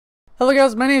Hello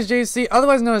guys, my name is JC,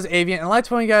 otherwise known as Avient, and I'd like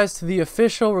to welcome you guys to the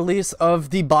official release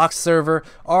of the box server.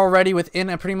 Already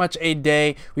within pretty much a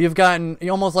day, we have gotten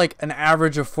almost like an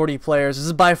average of 40 players. This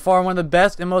is by far one of the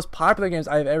best and most popular games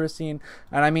I've ever seen,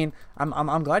 and I mean,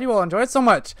 I'm glad you all enjoy it so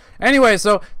much. Anyway,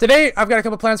 so today I've got a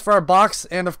couple plans for our box,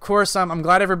 and of course I'm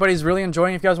glad everybody's really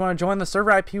enjoying. If you guys want to join, the server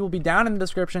IP will be down in the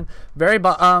description, very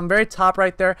top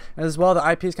right there, and as well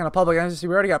the IP is kind of public. As you see,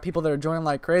 we already got people that are joining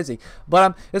like crazy,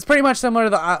 but it's pretty much similar to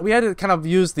the we had to kind of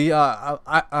use the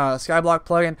Skyblock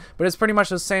plugin, but it's pretty much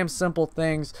the same simple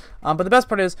things. But the best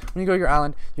part is when you go to your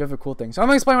island, you have a cool thing. So I'm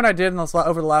gonna explain what I did in this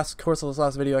over the last course of this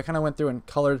last video. I kind of went through and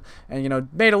colored and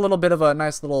made a little bit of a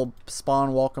nice little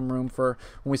spawn welcome room for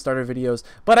when we started videos,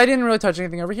 but I didn't really touch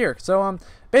anything over here. So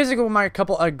basically my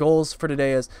couple of goals for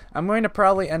today is I'm going to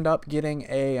probably end up getting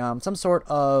a some sort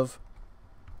of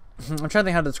I'm trying to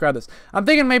think how to describe this. I'm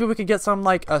thinking maybe we could get some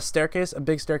like a staircase, a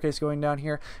big staircase going down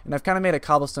here, and I've kind of made a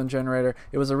cobblestone generator.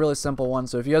 It was a really simple one,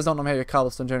 so if you guys don't know how to make a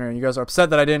cobblestone generator and you guys are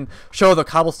upset that I didn't show the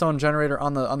cobblestone generator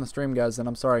on the stream, guys, then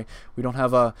I'm sorry. We don't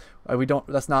have a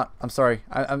that's not, I'm sorry.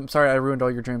 I'm sorry I ruined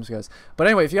all your dreams, guys. But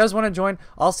anyway, if you guys want to join,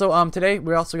 also today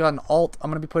we also got an alt. I'm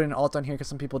going to be putting an alt on here because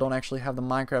some people don't actually have the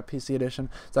Minecraft PC edition.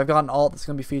 So I've got an alt that's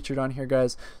going to be featured on here,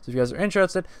 guys. So if you guys are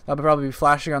interested, that'll probably be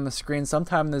flashing on the screen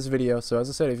sometime in this video. So as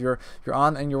I said, if you're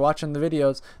on and you're watching the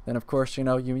videos, then of course you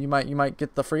might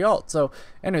get the free alt. So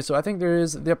anyway, so I think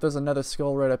there's another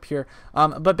skill right up here.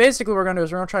 But basically what we're going to do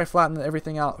is we're going to try to flatten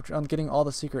everything out on getting all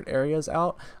the secret areas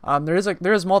out.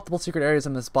 There is multiple secret areas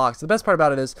in this box. The best part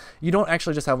about it is you don't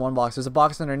actually just have one box. There's a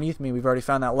box underneath me. We've already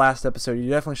found that last episode. You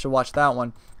definitely should watch that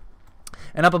one.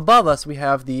 And up above us we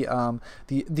have the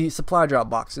supply drop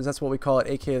boxes. That's what we call it,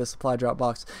 aka the supply drop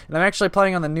box. And I'm actually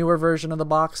playing on the newer version of the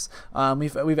box.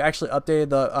 We've actually updated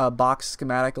the box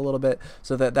schematic a little bit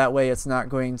so that way it's not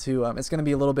going to it's going to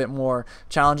be a little bit more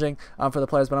challenging for the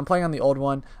players. But I'm playing on the old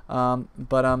one.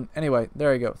 Anyway,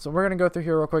 there you go. So we're gonna go through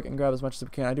here real quick and grab as much as we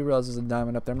can. I do realize there's a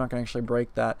diamond up there. I'm not gonna actually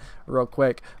break that real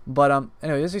quick. But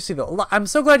anyway, as you see, I'm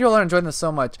so glad you all are enjoying this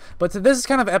so much. But this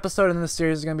kind of episode in this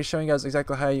series is gonna be showing you guys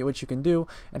exactly what you can do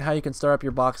and how you can start up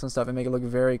your box and stuff and make it look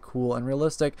very cool and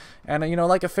realistic and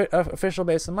like official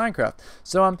base in Minecraft.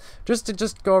 So just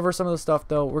to go over some of the stuff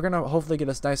though, we're gonna hopefully get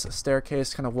a nice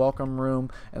staircase, kind of welcome room,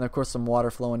 and of course some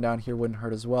water flowing down here wouldn't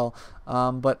hurt as well.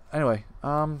 But anyway,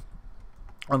 oh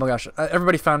my gosh,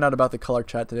 everybody found out about the color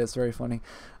chat today. It's very funny.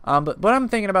 But what I'm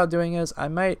thinking about doing is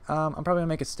I'm probably gonna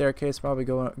make a staircase, probably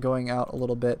going out a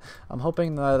little bit. I'm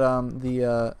hoping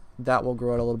that that will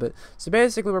grow out a little bit. So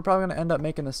basically we're probably going to end up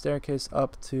making the staircase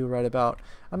up to right about,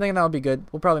 I'm thinking that would be good.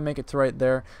 We'll probably make it to right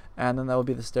there, and then that will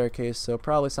be the staircase. So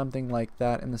probably something like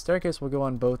that, and the staircase will go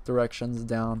on both directions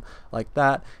down like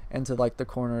that into like the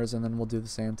corners, and then we'll do the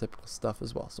same typical stuff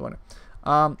as well. So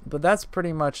anyway, but that's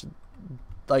pretty much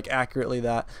like accurately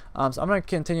that. So I'm going to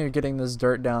continue getting this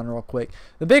dirt down real quick.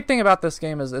 The big thing about this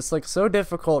game is it's like so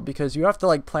difficult because you have to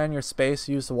like plan your space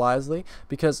use wisely,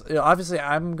 because obviously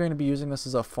I'm going to be using this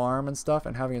as a farm and stuff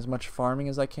and having as much farming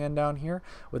as I can down here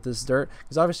with this dirt,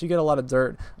 because obviously you get a lot of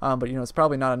dirt, but it's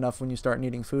probably not enough when you start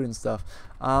needing food and stuff.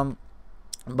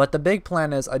 But the big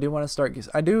plan is I do want to start.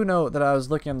 I do know that I was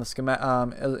looking on the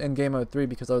schematic in Game Mode 3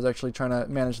 because I was actually trying to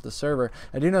manage the server.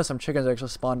 I do know some chickens actually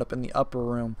spawned up in the upper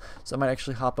room, so I might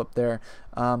actually hop up there.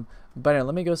 But anyway,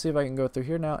 let me go see if I can go through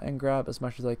here now and grab as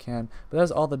much as I can. But that's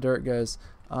all the dirt, guys.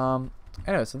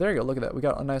 Anyway, so there you go. Look at that. We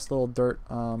got a nice little dirt.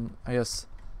 I guess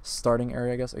starting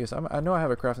area. I guess I know I have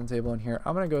a crafting table in here.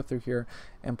 I'm gonna go through here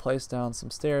and place down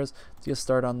some stairs to get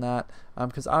started on that,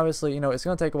 because obviously it's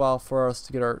gonna take a while for us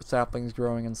to get our saplings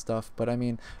growing and stuff, but I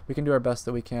mean we can do our best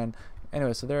that we can.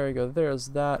 Anyway, so there you go, there's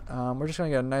that. We're just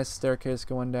gonna get a nice staircase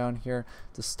going down here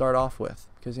to start off with,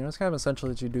 because it's kind of essential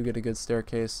that you do get a good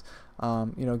staircase,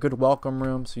 good welcome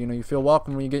room, so you feel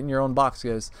welcome when you get in your own box,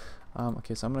 guys.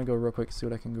 Okay, so I'm gonna go real quick, see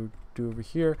what I can go do over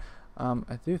here.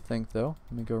 I do think though,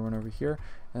 let me go run over here,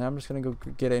 and I'm just gonna go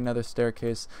get another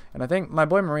staircase. And I think my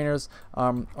boy Marina's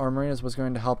was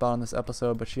going to help out on this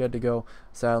episode, but she had to go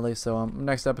sadly. So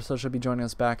next episode she'll be joining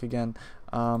us back again.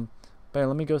 But yeah,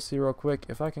 let me go see real quick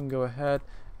if I can go ahead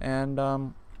and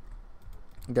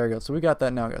there we go. So we got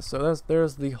that now, guys. So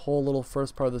there's the whole little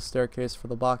first part of the staircase for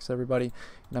the box, everybody.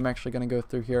 And I'm actually gonna go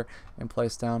through here and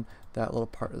place down that little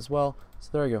part as well. So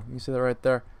there you go. You can see that right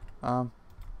there.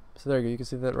 So there you go, you can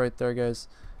see that right there, guys.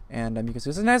 and you can see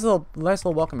it's a nice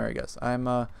little welcome area, guys.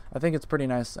 I think it's pretty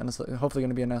nice, and it's hopefully going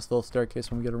to be a nice little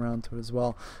staircase when we get around to it as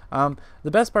well.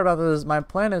 The best part about this is my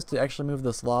plan is to actually move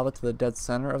this lava to the dead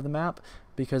center of the map,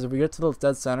 because if we get to the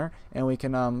dead center, and we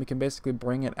can basically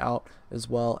bring it out as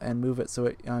well and move it so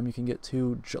it you can get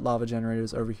 2 lava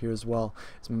generators over here as well.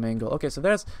 It's my main goal. Okay, so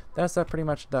that's that pretty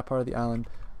much that part of the island.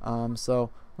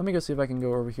 So let me go see if I can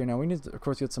go over here now. We need to, of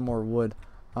course, get some more wood.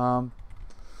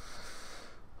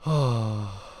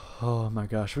 Oh my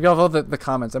gosh, we got all the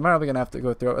comments. I'm probably gonna have to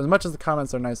go through it. As much as the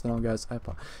comments are nice and all, guys,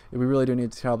 we really do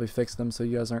need to probably fix them so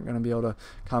you guys aren't gonna be able to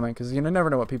comment, because you never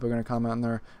know what people are gonna comment on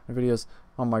their videos.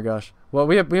 Oh my gosh. Well,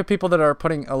 we have people that are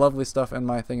putting lovely stuff in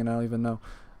my thing, and I don't even know.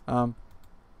 Oh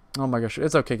my gosh,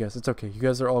 it's okay, guys. It's okay. You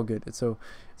guys are all good. It's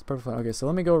perfect. Okay, so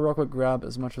let me go real quick, grab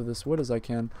as much of this wood as I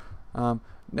can.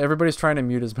 Everybody's trying to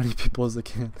mute as many people as they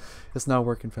can. It's not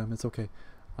working, fam. It's okay.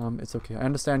 It's okay. I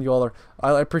understand you all are.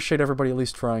 I appreciate everybody at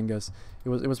least trying, guys. It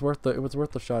was worth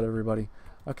the shot, everybody.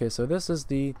 Okay, so this is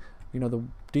the the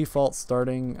default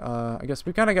starting. I guess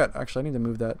we kind of got. Actually, I need to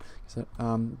move that.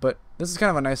 But this is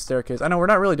kind of a nice staircase. I know we're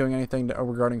not really doing anything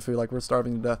regarding food. Like, we're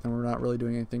starving to death, and we're not really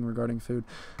doing anything regarding food.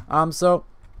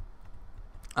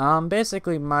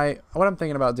 Basically, what I'm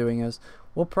thinking about doing is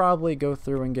we'll probably go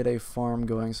through and get a farm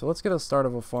going. So let's get a start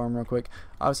of a farm real quick.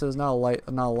 Obviously, there's not a lot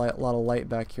of light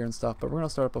back here and stuff, but we're gonna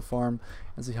start up a farm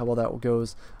and see how well that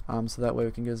goes. So that way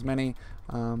we can get as many,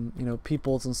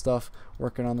 peoples and stuff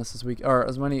working on this or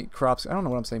as many crops. I don't know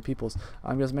what I'm saying, peoples.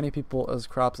 Get as many people as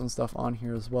crops and stuff on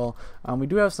here as well. We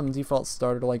do have some default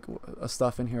starter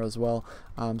stuff in here as well.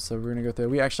 So we're gonna go through.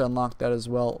 We actually unlocked that as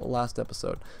well last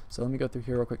episode. So let me go through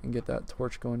here real quick and get that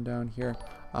torch going down here.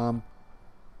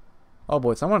 Oh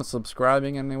boy, someone's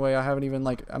subscribing anyway. I haven't even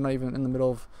I'm not even in the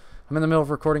middle of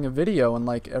recording a video, and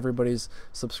everybody's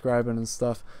subscribing and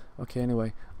stuff. Okay,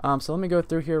 anyway. So let me go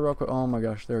through here real quick. Oh my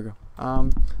gosh, there we go.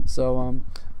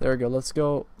 There we go. Let's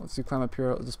climb up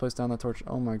here. Let's just place down the torch.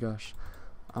 Oh my gosh.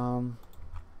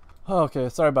 Okay,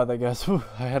 sorry about that, guys. Whew,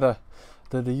 I had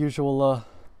the usual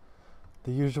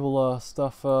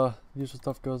stuff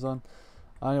goes on.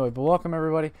 Anyway, but welcome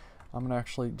everybody. I'm gonna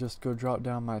actually just go drop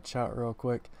down my chat real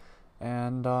quick.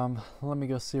 And let me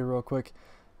go see real quick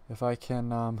if I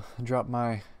can drop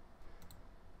my.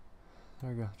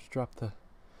 There we go. Just drop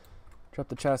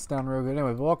the chats down real good.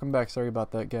 Anyway, but welcome back. Sorry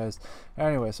about that, guys.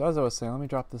 Anyway, so as I was saying, let me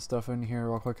drop this stuff in here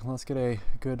real quick, and let's get a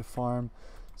good farm.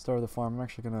 Start the farm. I'm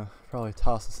actually gonna probably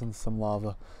toss this into some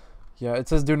lava. Yeah, it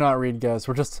says do not read, guys.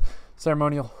 We're just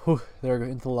ceremonial. Whew, there we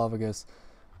go, into the lava, guys.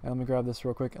 And let me grab this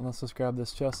real quick, and let's just grab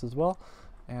this chest as well.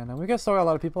 And we still got a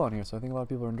lot of people on here, so I think a lot of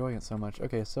people are enjoying it so much.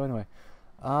 Okay, so anyway,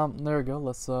 there we go.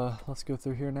 Let's go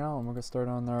through here now, and we're gonna start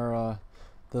on our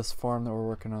this farm that we're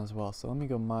working on as well. So let me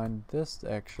go mine this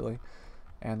actually,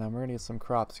 and we're gonna get some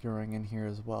crops growing in here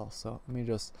as well. So let me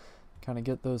just kind of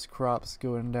get those crops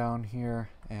going down here,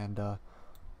 and of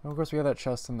course we got that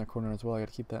chest in the corner as well. I got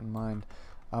to keep that in mind.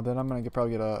 Then I'm gonna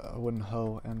probably get a wooden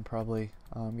hoe and probably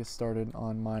get started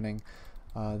on mining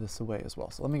this away as well.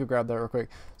 So let me go grab that real quick.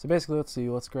 So basically, let's see.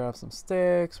 Let's grab some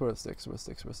sticks. Where are the sticks? Where are the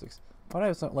sticks? Where are the sticks? Why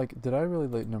did I did I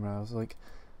really no, I was like,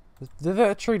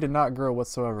 that tree did not grow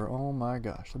whatsoever. Oh my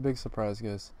gosh, a big surprise,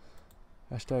 guys.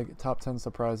 Hashtag top 10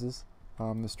 surprises.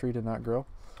 This tree did not grow.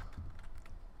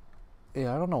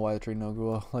 Yeah, I don't know why the tree no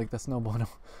grew. That's no bueno.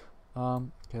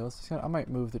 Okay, let's just I might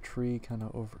move the tree kind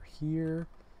of over here.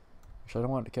 Actually, I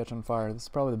don't want it to catch on fire. This is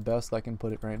probably the best I can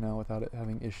put it right now without it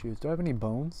having issues. Do I have any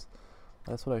bones?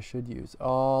 That's what I should use.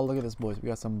 Oh, look at this, boys. We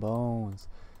got some bones.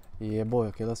 Yeah, boy.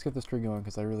 Okay, let's get this tree going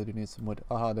because I really do need some wood.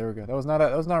 Aha, there we go. That was not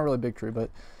a really big tree, but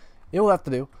it will have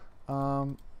to do.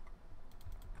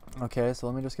 Okay, so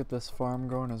let me just get this farm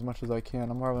growing as much as I can.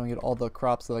 I'm probably gonna get all the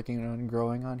crops that I can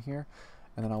growing on here,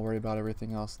 and then I'll worry about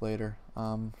everything else later.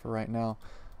 For right now.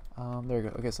 There we go.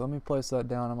 Okay, so let me place that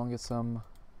down. I'm gonna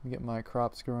get my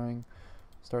crops growing.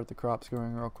 Start the crops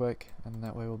growing real quick, and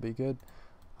that way we'll be good.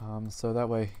 So that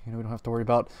way, we don't have to worry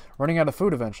about running out of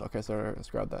food eventually. Okay, so let's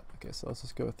grab that. Okay, so let's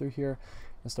just go through here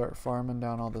and start farming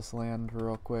down all this land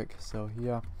real quick. So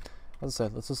yeah, as I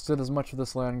said, let's just get as much of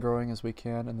this land growing as we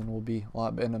can, and then we'll be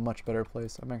in a much better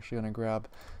place. I'm actually going to grab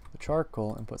the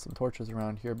charcoal and put some torches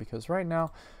around here because right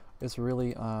now it's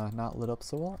really not lit up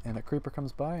so well, and a creeper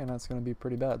comes by and that's going to be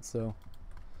pretty bad. So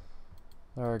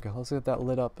there we go. Let's get that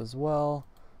lit up as well.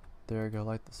 There we go.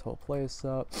 Light this whole place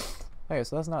up. Okay,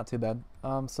 so that's not too bad.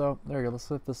 So there we go. Let's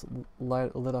get this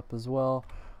lit up as well,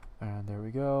 and there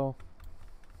we go.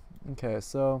 Okay,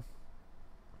 so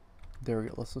there we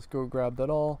go. Let's just go grab that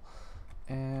all,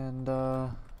 and there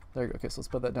we go. Okay, so let's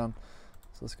put that down.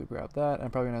 So let's go grab that.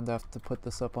 I'm probably gonna have to put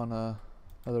this up on a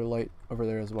another light over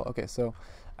there as well. Okay, so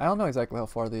I don't know exactly how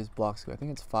far these blocks go. I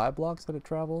think it's 5 blocks that it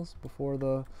travels before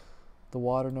the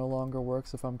water no longer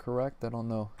works, if I'm correct. I don't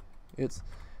know. It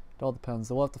all depends.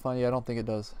 We'll have to find. Yeah, I don't think it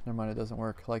does. Never mind, it doesn't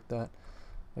work like that.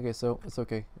 Okay, so it's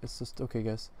okay. It's just okay,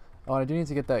 guys. Oh, and I do need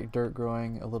to get that dirt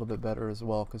growing a little bit better as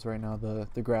well, because right now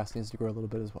the grass needs to grow a little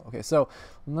bit as well. Okay, so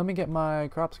let me get my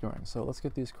crops growing. So let's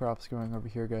get these crops growing over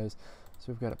here, guys. So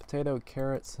we've got a potato,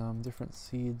 carrot, some different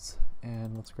seeds,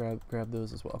 and let's grab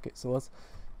those as well. Okay, so let's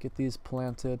get these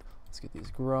planted. Let's get these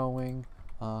growing.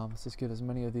 Let's just get as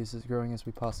many of these as growing as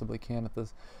we possibly can at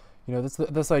this. You know,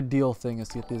 this ideal thing is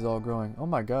to get these all growing. Oh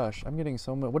my gosh, I'm getting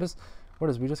so much. What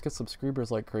is? We just get subscribers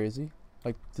like crazy?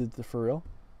 Like, for real?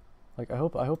 Like, I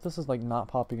hope this is like not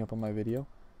popping up on my video.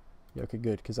 Yeah, okay,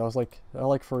 good. Because I was like,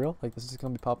 for real? Like, this is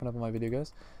gonna be popping up on my video,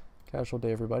 guys. Casual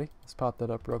day, everybody. Let's pop that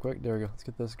up real quick. There we go. Let's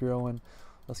get this growing.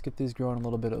 Let's get these growing a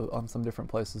little bit on some different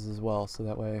places as well, so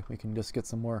that way we can just get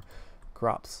some more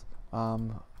crops. There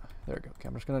we go. Okay,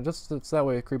 I'm just gonna it's that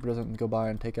way a creeper doesn't go by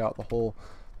and take out the whole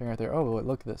thing right there. Oh, wait,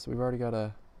 look at this. We've already got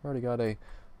a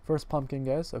first pumpkin,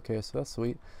 guys. Okay, so that's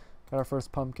sweet. Got our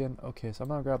first pumpkin. Okay, so I'm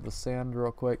gonna grab the sand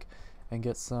real quick and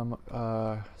get some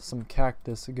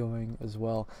cactus going as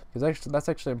well, because actually that's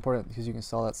actually important, because you can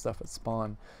sell that stuff at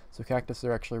spawn. So cactus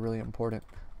are actually really important.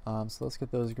 So let's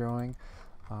get those growing.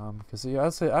 Because yeah,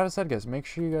 as I said, guys, make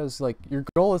sure you guys, like, your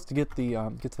goal is to get the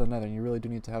get to the nether, and you really do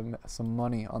need to have some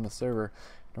money on the server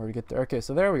in order to get there. Okay,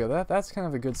 so there we go. That's kind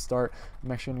of a good start.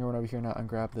 I'm actually gonna run over here now and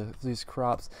grab these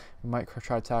crops. We might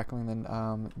try tackling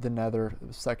the nether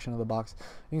section of the box.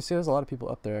 You can see there's a lot of people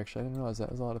up there. Actually, I didn't realize that.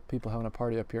 There's a lot of people having a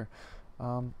party up here.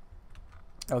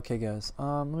 Okay, guys.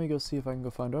 Let me go see if I can go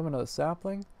find. Do I have another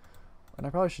sapling? And I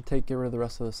probably should get rid of the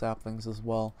rest of the saplings as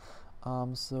well.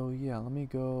 So yeah, let me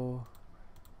go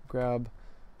grab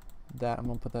that. I'm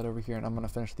gonna put that over here, and I'm gonna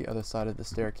finish the other side of the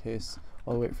staircase.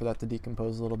 I'll wait for that to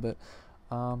decompose a little bit.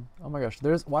 Oh my gosh,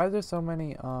 why are there so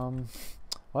many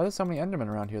Endermen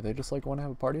around here? They just like want to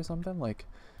have a party or something? Like,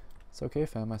 it's okay,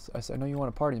 fam. I know you want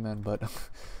a party, man, but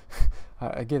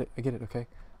I get it. Okay,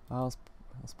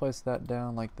 let's place that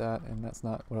down like that, and that's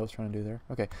not what I was trying to do there.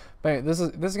 Okay, but anyway, this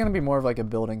is gonna be more of like a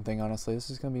building thing, honestly. This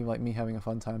is gonna be like me having a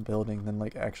fun time building than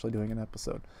like actually doing an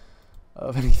episode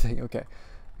of anything. Okay.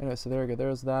 Anyway, so there we go.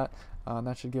 There's that.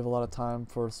 That should give a lot of time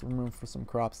for some room for some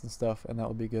crops and stuff, and that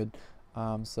would be good.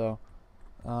 There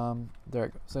we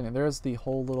go. So anyway, there's the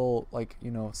whole little, like, you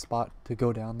know, spot to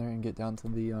go down there and get down to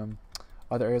the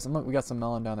other areas. And look, we got some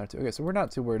melon down there too. Okay, so we're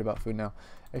not too worried about food now.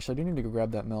 Actually, I do need to go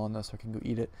grab that melon though, so I can go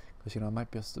eat it, because, you know, I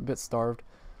might be a bit starved.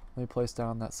 Let me place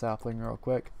down that sapling real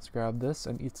quick. Let's grab this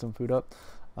and eat some food up.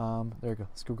 There we go.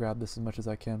 Let's go grab this as much as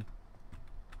I can.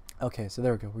 Okay, so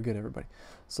there we go. We're good, everybody.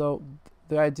 So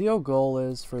the ideal goal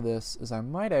is for this is I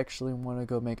might actually want to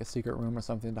go make a secret room or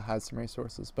something to hide some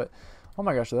resources. But oh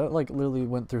my gosh, that like literally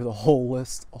went through the whole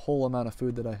list, a whole amount of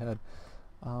food that I had.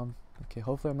 Okay,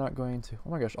 hopefully I'm not going to. Oh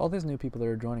my gosh, all these new people that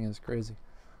are joining is crazy.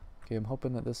 Okay, I'm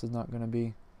hoping that this is not going to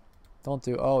be. Don't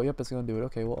do. Oh, yep, it's going to do it.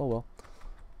 Okay, well, oh well.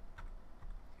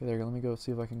 Okay, there you go. Let me go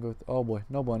see if I can go. Oh boy,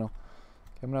 no bueno.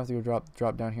 I'm gonna have to go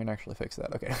drop down here and actually fix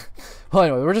that. Okay. Well,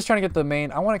 anyway, we're just trying to get the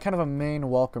main. I want kind of a main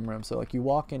welcome room. So like you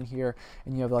walk in here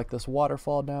and you have like this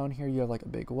waterfall down here. You have like a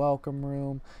big welcome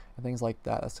room and things like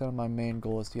that. That's kind of my main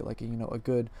goal, is to get like a, you know, a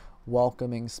good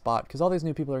welcoming spot, because all these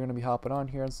new people are gonna be hopping on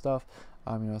here and stuff.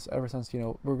 You know, so ever since, you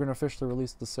know, we're gonna officially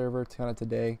release the server kind of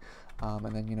today,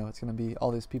 and then, you know, it's gonna be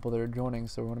all these people that are joining.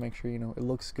 So we want to make sure, you know, it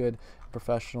looks good,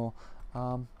 professional.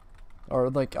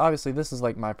 Or like, obviously this is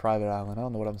like my private island. I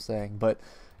don't know what I'm saying, but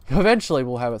eventually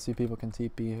we'll have it so people can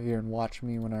TP here and watch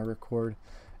me when I record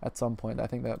at some point. I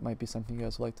think that might be something you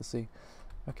guys would like to see.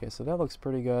 Okay, so that looks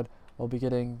pretty good. We'll be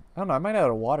getting, I don't know, I might add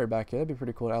a water back here. That'd be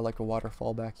pretty cool to add like a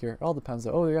waterfall back here. It all depends.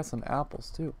 Oh, we got some apples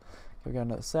too. Okay, we got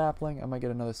another sapling. I might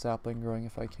get another sapling growing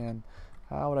if I can.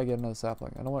 How would I get another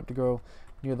sapling? I don't want it to grow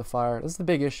near the fire. This is the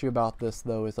big issue about this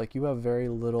though, is like you have very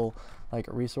little like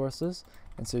resources,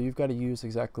 and so you've got to use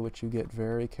exactly what you get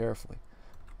very carefully.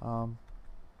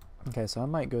 Okay, so I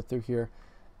might go through here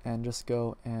and just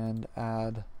go and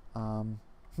add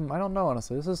I don't know,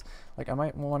 honestly. This is like, I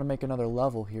might want to make another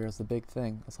level here is the big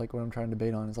thing. It's like what I'm trying to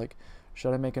debate on, is like,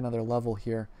 should I make another level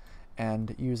here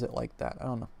and use it like that? I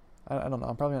don't know. I don't know.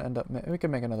 I'm probably gonna end up, we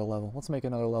can make another level. Let's make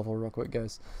another level real quick,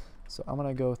 guys. So I'm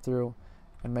gonna go through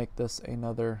and make this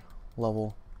another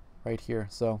level right here.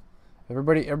 So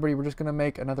everybody, we're just gonna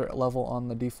make another level on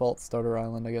the default starter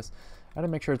island, I guess. I gotta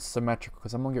make sure it's symmetrical,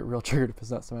 because I'm gonna get real triggered if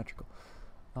it's not symmetrical.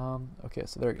 Okay,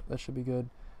 so there you go. That should be good.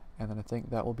 And then I think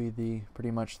that will be the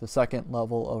pretty much the second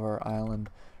level of our island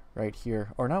right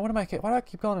here. Or not, why do I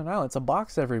keep calling it an island? It's a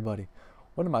box, everybody.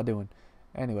 What am I doing?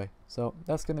 Anyway, so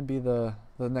that's gonna be the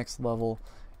next level,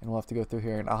 and we'll have to go through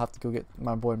here, and I'll have to go get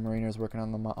my boy Mariner's working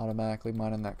on the automatically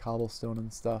mining that cobblestone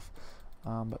and stuff.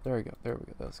 But there we go,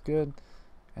 that's good.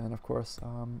 And then of course,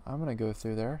 I'm gonna go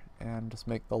through there and just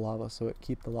make the lava so it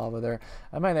keep the lava there.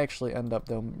 I might actually end up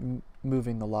though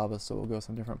moving the lava so it will go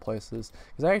some different places,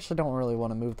 because I actually don't really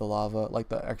want to move the lava, like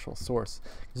the actual source,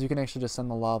 because you can actually just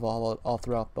send the lava all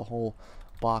throughout the whole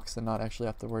box and not actually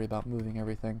have to worry about moving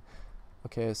everything.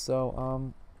 Okay,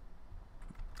 so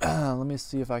let me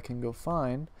see if I can go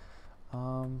find.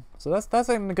 So that's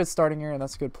like a good starting area, and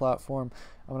that's a good platform.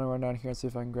 I'm gonna run down here and see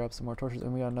if I can grab some more torches,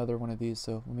 and we got another one of these,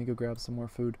 so let me go grab some more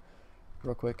food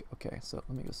real quick. Okay, so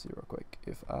let me go see real quick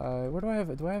if where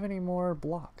do I have any more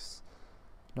blocks?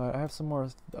 No, I have some more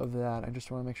of that. I just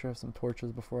want to make sure I have some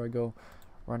torches before I go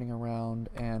running around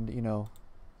and, you know,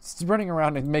 running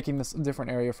around and making this different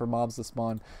area for mobs to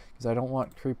spawn, because I don't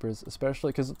want creepers,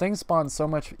 especially because things spawn so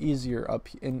much easier up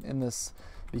in this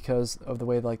because of the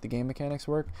way like the game mechanics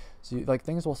work. So like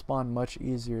things will spawn much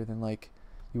easier than like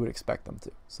you would expect them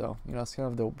to. So, you know, that's kind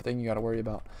of the thing you got to worry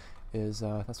about, is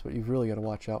that's what you really got to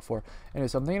watch out for. Anyway,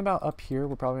 so I'm thinking about up here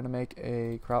we're probably going to make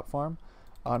a crop farm,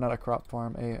 not a crop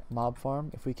farm, a mob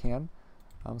farm if we can.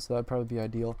 So that'd probably be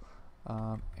ideal.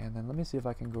 And then let me see if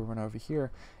I can go run over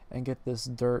here and get this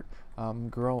dirt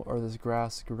this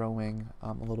grass growing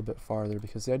a little bit farther,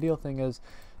 because the ideal thing is,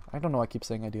 I don't know why I keep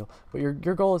saying ideal, but your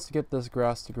goal is to get this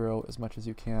grass to grow as much as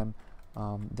you can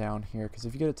down here, because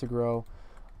if you get it to grow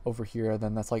over here,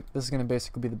 then that's like, this is going to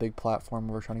basically be the big platform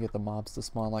where we're trying to get the mobs to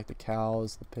spawn, like the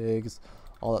cows, the pigs,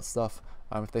 all that stuff.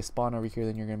 If they spawn over here,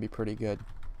 then you're going to be pretty good.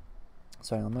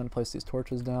 So I'm going to place these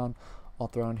torches down all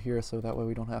around here, so that way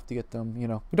we don't have to get them, you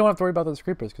know, we don't have to worry about those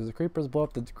creepers, because the creepers blow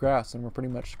up the grass and we're pretty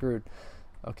much screwed.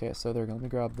 Okay, so there we go. Let me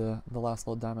grab the last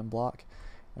little diamond block.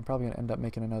 I'm probably going to end up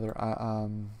making another,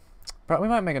 we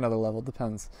might make another level,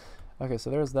 depends. Okay, so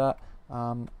there's that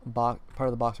part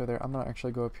of the box right there. I'm going to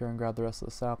actually go up here and grab the rest of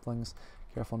the saplings.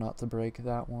 Careful not to break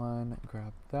that one.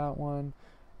 Grab that one.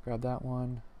 Grab that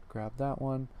one. Grab that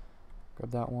one.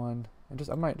 Grab that one. And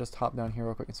I might just hop down here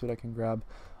real quick and see what I can grab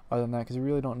other than that, because we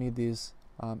really don't need these.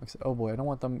 Oh boy, I don't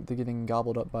want them getting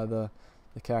gobbled up by the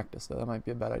cactus, though. That might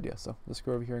be a bad idea. So just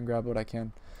go over here and grab what I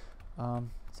can.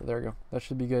 So there we go. That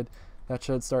should be good. That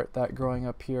should start that growing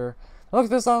up here. Look,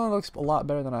 this island looks a lot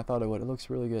better than I thought it would. It looks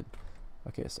really good.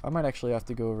 Okay, so I might actually have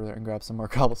to go over there and grab some more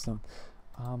cobblestone.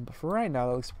 But for right now,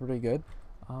 that looks pretty good.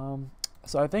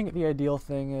 So I think the ideal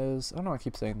thing is, I don't know, I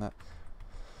keep saying that.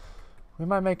 I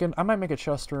might make a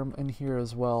chest room in here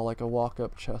as well, like a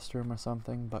walk-up chest room or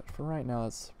something. But for right now,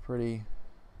 it's pretty.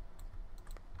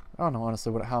 I don't know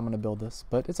honestly how I'm gonna build this,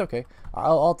 but it's okay.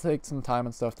 I'll take some time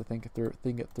and stuff to think it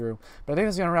through. But I think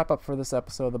that's gonna wrap up for this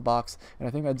episode of the box. And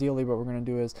I think ideally what we're gonna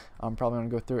do is I'm probably gonna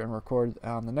go through and record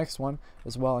the next one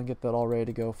as well and get that all ready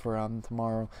to go for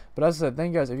tomorrow. But as I said,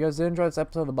 thank you guys. If you guys did enjoy this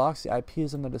episode of the box, the IP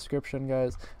is in the description,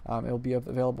 guys. It'll be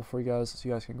available for you guys, so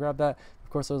you guys can grab that. Of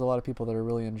course, there's a lot of people that are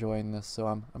really enjoying this, so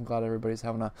I'm glad everybody's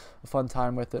having a fun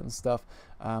time with it and stuff.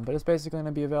 But it's basically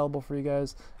gonna be available for you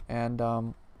guys, and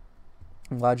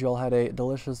I'm glad you all had a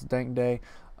delicious dank day,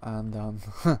 and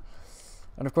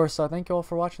and of course, thank you all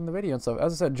for watching the video and stuff.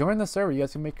 As I said, join the server. You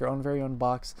guys can make your own very own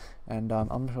box, and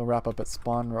I'm just gonna wrap up at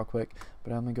spawn real quick,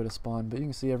 but I'm gonna go to spawn. But you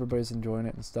can see everybody's enjoying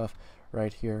it and stuff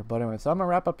right here. But anyway, so I'm gonna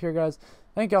wrap up here, guys.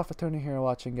 Thank you all for tuning here and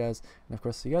watching, guys, and of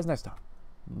course, see you guys next time.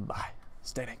 Bye.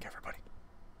 Stay dank, everybody.